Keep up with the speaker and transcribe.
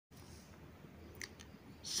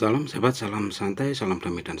Salam sahabat, salam santai, salam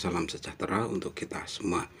damai dan salam sejahtera untuk kita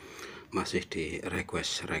semua. Masih di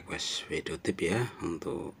request video tip ya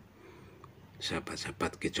untuk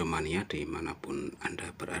sahabat-sahabat kicomania dimanapun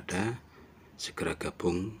Anda berada. Segera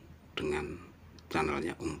gabung dengan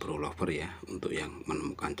channelnya Bro Lover ya, untuk yang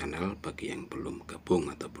menemukan channel. Bagi yang belum gabung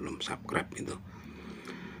atau belum subscribe itu.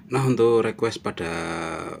 Nah, untuk request pada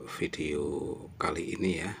video kali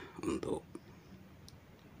ini ya, untuk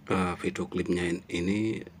video klipnya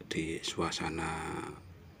ini di suasana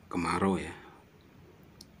kemarau ya,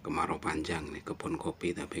 kemarau panjang nih, kebun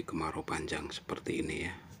kopi tapi kemarau panjang seperti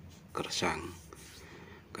ini ya, gersang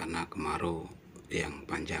karena kemarau yang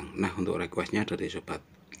panjang. Nah, untuk requestnya dari sobat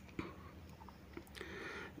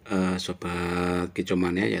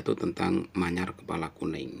kicomania yaitu tentang manyar kepala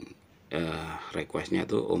kuning. Requestnya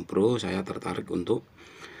itu, Bro, saya tertarik untuk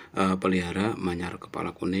pelihara manyar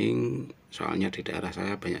kepala kuning, soalnya di daerah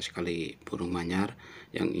saya banyak sekali burung manyar.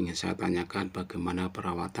 Yang ingin saya tanyakan bagaimana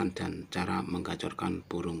perawatan dan cara menggacorkan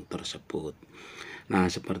burung tersebut.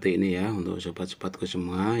 Nah, seperti ini ya untuk sobat-sobatku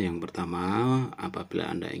semua. Yang pertama,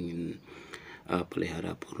 apabila Anda ingin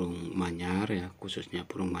pelihara burung manyar ya, khususnya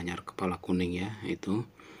burung manyar kepala kuning ya, itu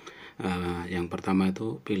yang pertama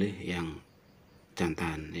itu pilih yang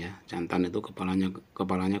jantan ya. Jantan itu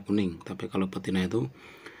kepalanya kuning, tapi kalau betina itu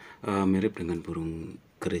mirip dengan burung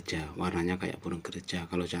gereja, warnanya kayak burung gereja.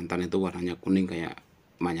 Kalau jantan itu warnanya kuning kayak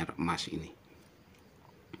manyar emas ini.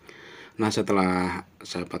 Nah, setelah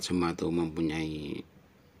sahabat semua itu mempunyai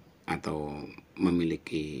atau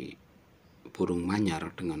memiliki burung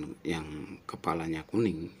manyar dengan yang kepalanya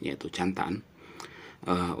kuning yaitu jantan,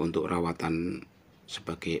 untuk rawatan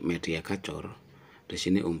sebagai media gacor, di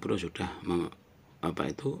sini Bro sudah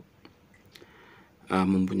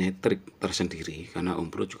mempunyai trik tersendiri, karena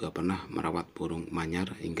Bro juga pernah merawat burung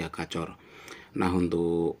manyar hingga gacor. Nah,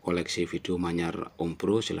 untuk koleksi video manyar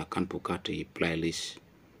Bro silahkan buka di playlist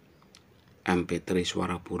MP3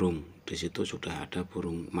 suara burung. Di situ sudah ada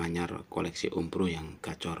burung manyar koleksi Bro yang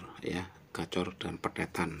gacor ya, gacor dan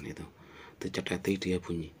petetan itu. Diceteti dia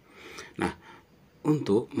bunyi. Nah,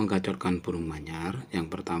 untuk menggacorkan burung manyar yang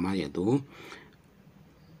pertama yaitu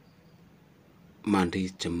mandi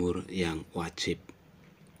jemur yang wajib.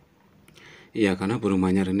 Ya, karena burung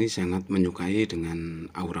manyar ini sangat menyukai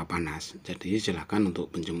dengan aura panas. Jadi silahkan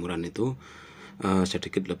untuk penjemuran itu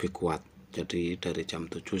sedikit lebih kuat. Jadi dari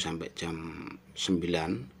jam 7 sampai jam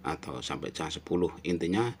 9 atau sampai jam 10.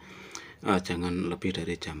 Intinya jangan lebih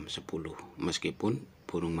dari jam 10. Meskipun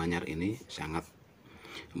burung manyar ini sangat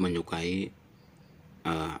menyukai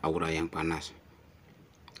aura yang panas.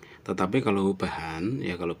 Tetapi kalau bahan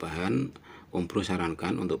Bro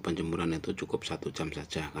sarankan untuk penjemuran itu cukup 1 jam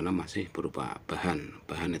saja, karena masih berupa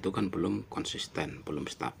bahan itu kan belum konsisten, belum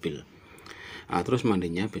stabil. Terus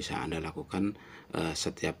mandinya bisa Anda lakukan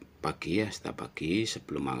setiap pagi ya, setiap pagi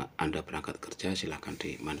sebelum Anda berangkat kerja silahkan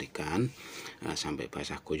dimandikan sampai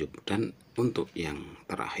basah kuyup. Dan untuk yang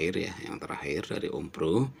terakhir ya, yang terakhir dari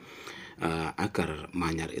Bro, agar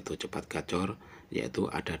manyar itu cepat gacor,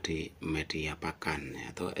 yaitu ada di media pakan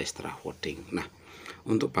atau extra fooding. Nah,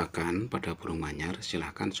 untuk pakan pada burung manyar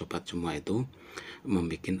silahkan sobat semua itu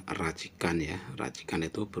membuat racikan ya. Racikan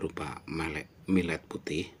itu berupa millet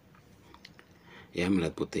putih ya,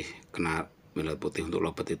 millet putih untuk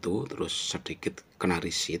lobet itu, terus sedikit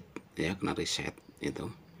kenari seed ya, kenari seed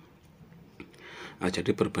itu.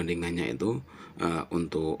 Jadi perbandingannya itu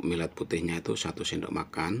untuk millet putihnya itu 1 sendok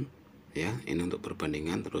makan ya, ini untuk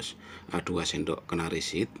perbandingan. Terus 2 sendok kenari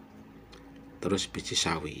seed, terus biji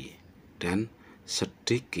sawi, dan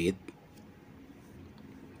sedikit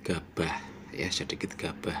gabah ya, sedikit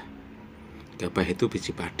gabah itu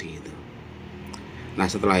biji padi itu. Nah,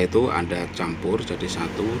 setelah itu Anda campur jadi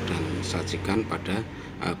satu dan sajikan pada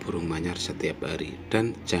burung manyar setiap hari.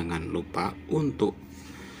 Dan jangan lupa untuk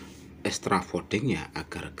extra foodingnya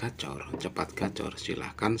agar gacor, cepat gacor,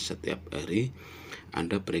 silahkan setiap hari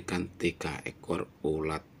Anda berikan 3 ekor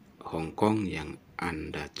ulat Hongkong yang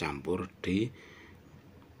Anda campur di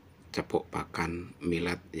cepuk pakan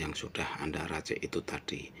millet yang sudah Anda racik itu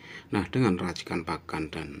tadi. Nah, dengan racikan pakan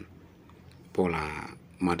dan pola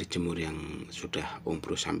mandi jemur yang sudah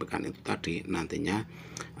Bro sampaikan itu tadi, nantinya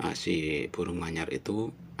si burung manyar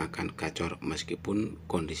itu akan gacor meskipun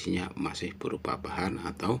kondisinya masih berupa bahan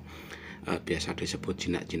atau biasa disebut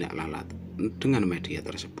jinak-jinak lalat. Dengan media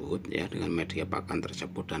tersebut ya, dengan media pakan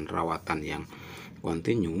tersebut dan rawatan yang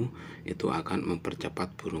kontinu, itu akan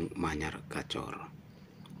mempercepat burung manyar gacor.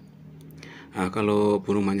 Kalau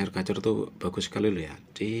burung manyar gacor tuh bagus sekali loh ya,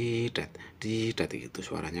 didat gitu,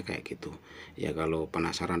 suaranya kayak gitu ya. Kalau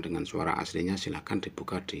penasaran dengan suara aslinya silahkan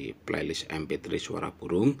dibuka di playlist MP3 suara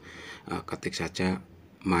burung, ketik saja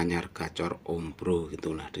Manyar Gacor Om Bro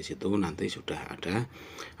gitulah. Di situ nanti sudah ada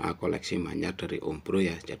koleksi manyar dari Om Bro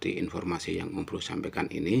ya. Jadi informasi yang Om Bro sampaikan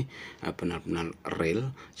ini benar-benar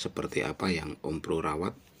real seperti apa yang Om Bro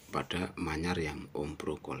rawat pada manyar yang Om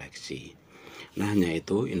Bro koleksi. Nah, hanya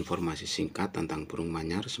itu informasi singkat tentang burung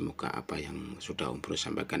manyar. Semoga apa yang sudah Om Bro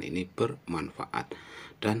sampaikan ini bermanfaat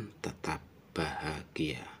dan tetap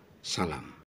bahagia. Salam.